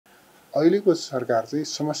अहिलेको सरकार चाहिँ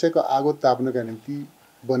समस्याको आगो ताप्नका निम्ति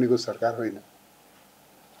बनेको सरकार होइन।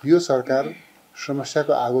 यो सरकार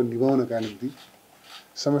समस्याको आगो निभाउनका निम्ति,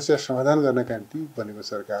 समस्या समाधान गर्नका निम्ति बनेको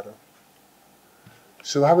सरकार हो।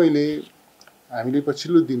 स्वभावैले हामीले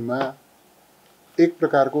पछिल्लो दिनमा एक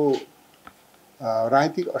प्रकारको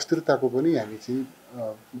राजनीतिक अस्थिरताको पनि हामी चाहिँ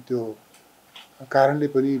त्यो कारणले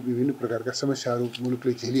पनि विभिन्न प्रकारका समस्याहरू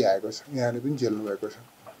मुलुकले झेलिआएको छ, यहाँले पनि झेल्नु भएको छ।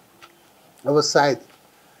 अब सायद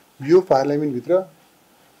यो पार्लियामेन्टभित्र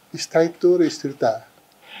स्थायित्व र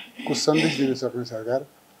स्थिरताको सन्देश दिन सक्ने सरकार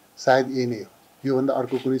सायद यही नै हो। योभन्दा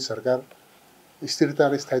अर्को कुनै सरकार स्थिरता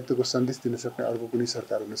र स्थायित्वको सन्देश दिन सक्ने अर्को कुनै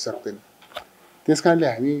सरकार हुन सक्दैन। त्यसकारणले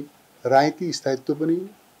हामी राजनीतिक स्थायित्व पनि,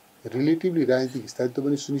 रिलेटिभली राजनीतिक स्थायित्व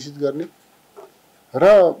पनि सुनिश्चित गर्ने र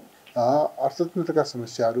अर्थतन्त्रका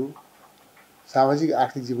समस्याहरू, सामाजिक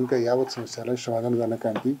आर्थिक जीवनका यावत समस्यालाई समाधान गर्नका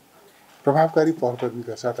निम्ति प्रभावकारी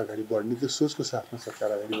पहलकदमीका साथ अगाडि बढ्ने त्यो सोचको साथमा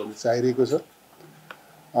सरकार अगाडि बढ्न चाहिरहेको छ।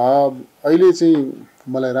 अहिले चाहिँ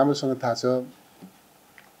मलाई राम्रोसँग थाहा छ,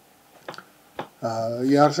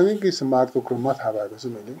 यहाँहरूसँगै केही संवादको क्रममा थाहा भएको छ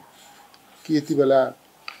मैले कि यति बेला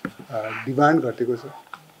डिमान्ड घटेको छ,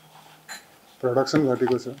 प्रोडक्सन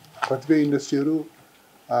घटेको छ। कतिपय इन्डस्ट्रीहरू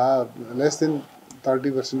लेस देन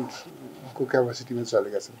 30% को क्यापासिटीमा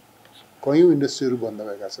चलेका छन्। कयौँ इन्डस्ट्रीहरू बन्द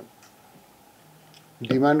भएका छन्।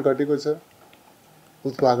 डिमान्ड घटेको छ,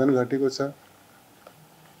 उत्पादन घटेको छ,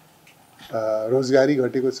 रोजगारी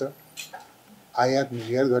घटेको छ, आयात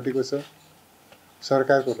निर्यात घटेको छ,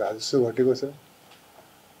 सरकारको राजस्व घटेको छ,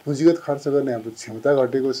 पुँजीगत खर्च गर्ने हाम्रो क्षमता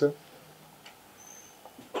घटेको छ।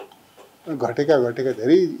 घटेका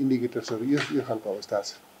धेरै इन्डिकेटर्सहरू यो खालको अवस्था छ।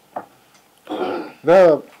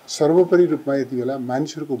 र सर्वोपरि रूपमा यति बेला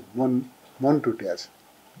मानिसहरूको मन टुटेको छ।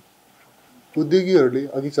 उद्योगीहरूले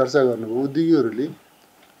अघि चर्चा गर्नुभयो, उद्योगीहरूले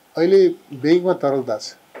अहिले ब्याङ्कमा तरलता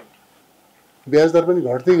छ, ब्याज दर पनि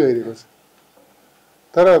घट्दै गइरहेको छ,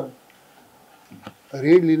 तर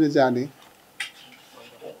ऋण लिन जाने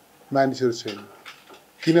मानिसहरू छैन।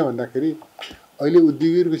 किन भन्दाखेरि अहिले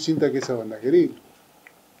उद्योगीहरूको चिन्ता के छ भन्दाखेरि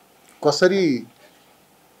कसरी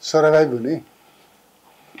सर्भाइभ हुने,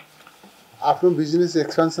 आफ्नो बिजनेस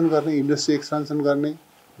एक्सपेन्सन गर्ने, इन्डस्ट्री एक्सपेन्सन गर्ने,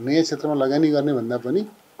 नयाँ क्षेत्रमा लगानी गर्ने भन्दा पनि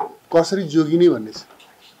कसरी जोगिने भन्ने छ।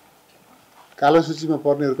 कालो सूचीमा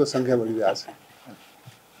पर्नेहरूको सङ्ख्या बढिरहेको छ,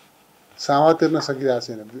 सामा तिर्न सकिरहेको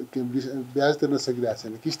छैन, ब्याज तिर्न सकिरहेको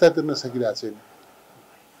छैन, किस्ता तिर्न सकिरहेको छैन।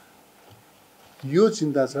 यो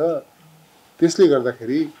चिन्ता छ। त्यसले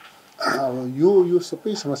गर्दाखेरि यो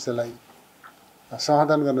सबै समस्यालाई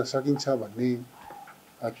समाधान गर्न सकिन्छ भन्ने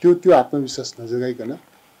त्यो आत्मविश्वास नजगाइकन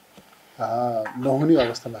नहुने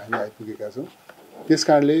अवस्थामा हामी आइपुगेका छौँ।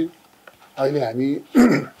 त्यसकारणले अहिले हामी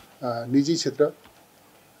निजी क्षेत्र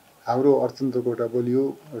हाम्रो अर्थतन्त्रको एउटा बलियो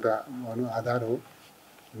एउटा भनौँ आधार हो।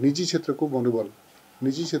 निजी क्षेत्रको मनोबल,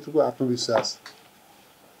 निजी क्षेत्रको आत्मविश्वास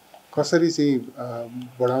कसरी चाहिँ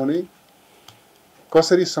बढाउने,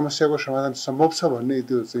 कसरी समस्याको समाधान सम्भव छ भन्ने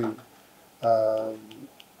त्यो चाहिँ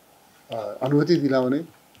अनुभूति दिलाउने,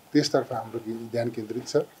 त्यसतर्फ हाम्रो ध्यान केन्द्रित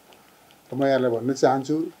छ। र म यहाँलाई भन्न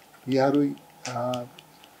चाहन्छु, यहाँहरू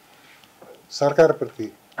सरकारप्रति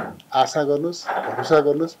आशा गर्नुहोस्, भरोसा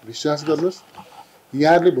गर्नुहोस्, विश्वास गर्नुहोस्।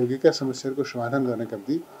 यहाँहरूले भोगेका समस्याहरूको समाधान गर्नका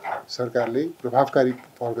निम्ति सरकारले प्रभावकारी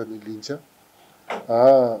पहलकदमी लिन्छ।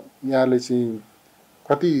 यहाँले चाहिँ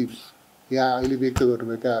कति यहाँ अहिले व्यक्त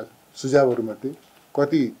गर्नुभएका सुझावहरूमध्ये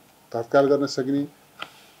कति तत्काल गर्न सकिने,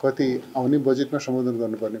 कति आउने बजेटमा सम्बोधन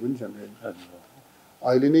गर्नुपर्ने पनि छन्।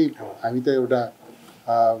 अहिले नै हामी त एउटा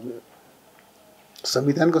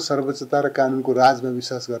संविधानको सर्वोच्चता र कानुनको राजमा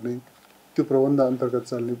विश्वास गर्ने त्यो प्रबन्ध अन्तर्गत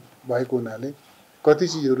चल्ने भएको हुनाले कति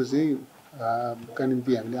चिजहरू चाहिँ का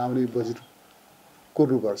निम्ति हामीले आउने बजेट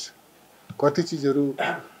कुर्नुपर्छ। कति चिजहरू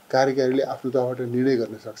कार्यकारीले आफ्नो तहबाट निर्णय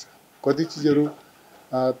गर्न सक्छ, कति चिजहरू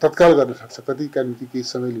तत्काल गर्न सक्छ, कतिका निम्ति केही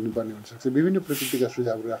समय लिनुपर्ने हुनसक्छ। विभिन्न प्रकृतिका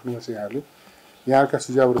सुझावहरू राख्नुभएको छ यहाँहरूले। यहाँका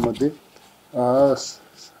सुझावहरूमध्ये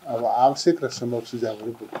अब आवश्यक र सम्भव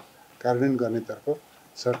सुझावहरू कार्यान्वयन गर्नेतर्फ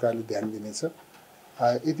सरकारले ध्यान दिनेछ।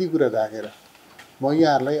 यति कुरा राखेर म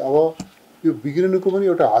यहाँहरूलाई अब यो बिग्रिनुको पनि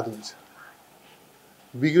एउटा हद हुन्छ,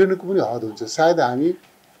 बिग्रिनुको पनि हद हुन्छ। सायद हामी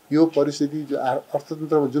यो परिस्थिति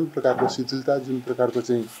अर्थतन्त्रमा जुन प्रकारको शिथिलता, जुन प्रकारको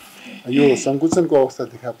चाहिँ यो सङ्कुचनको अवस्था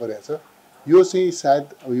देखा परेको छ, यो चाहिँ सायद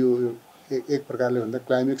यो एक प्रकारले भन्दा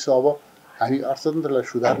क्लाइमेक्स हो। अब हामी अर्थतन्त्रलाई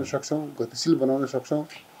सुधार्न सक्छौँ, गतिशील बनाउन सक्छौँ,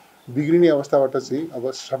 बिग्रिने अवस्थाबाट चाहिँ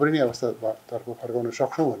अब सप्रिने अवस्थातर्फ फर्काउन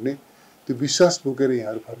सक्छौँ भन्ने त्यो विश्वास बोकेर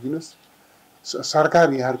यहाँहरू फर्किनुहोस्।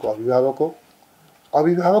 सरकार यहाँहरूको अभिभावक हो,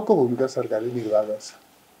 अभिभावकको भूमिका सरकारले निर्वाह गर्छ।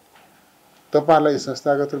 तपाईँहरूलाई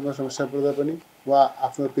संस्थागत रूपमा समस्या पर्दा पनि वा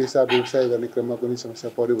आफ्नो पेसा व्यवसाय गर्ने क्रममा कुनै समस्या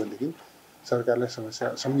पर्यो भनेदेखि सरकारलाई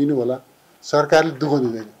समस्या सम्झिनु होला। सरकारले दुःख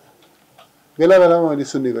दिँदैन, बेला बेलामा मैले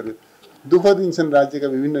सुन्ने गरेँ दुःख दिन्छन् राज्यका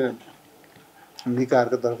विभिन्न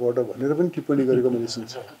निकायहरूको तर्फबाट भनेर पनि टिप्पणी गरेको मैले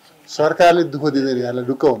सुन्छु। सरकारले दुःख दिँदैन, यहाँलाई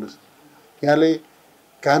ढुक्क हुनुहोस्, यहाँले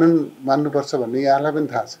कानुन मान्नुपर्छ भन्ने यहाँलाई पनि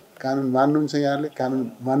थाहा छ। कानुन मान्नुहुन्छ, यहाँले कानुन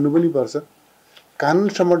मान्नु पनि पर्छ। कानुन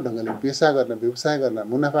सम्मत ढङ्गले पेसा गर्न, व्यवसाय गर्न,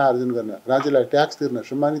 मुनाफा आर्जन गर्न, राज्यलाई ट्याक्स तिर्न,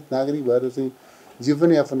 सम्मानित नागरिक भएर चाहिँ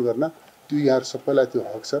जीवनयापन गर्न, त्यो यहाँहरू सबैलाई त्यो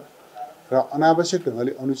हक छ। र अनावश्यक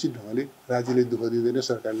ढङ्गले अनुचित ढङ्गले राज्यले दुःख दिँदैन,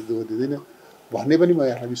 सरकारले दुःख दिँदैन भन्ने पनि म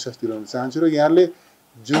यहाँलाई विश्वास दिलाउन चाहन्छु। र यहाँले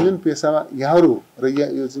जुन जुन पेसामा यहाँहरू र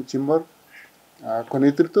यो जुन चेम्बर को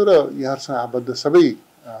नेतृत्व र यहाँहरूसँग आबद्ध सबै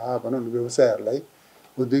भनौँ न व्यवसायहरूलाई,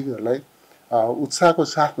 उद्योगीहरूलाई उत्साहको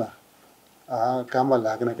साथमा काममा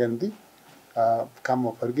लाग्नका निम्ति,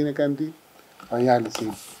 काममा फर्किनका निम्ति यहाँले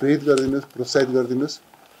चाहिँ प्रेरित गरिदिनुहोस्, प्रोत्साहित गरिदिनुहोस्।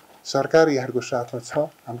 सरकार यहाँहरूको साथमा छ,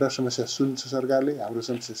 हाम्रा समस्या सुन्छ सरकारले, हाम्रो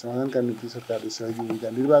समस्या समाधानका निम्ति सरकारले सहयोगी भूमिका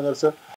निर्वाह गर्छ।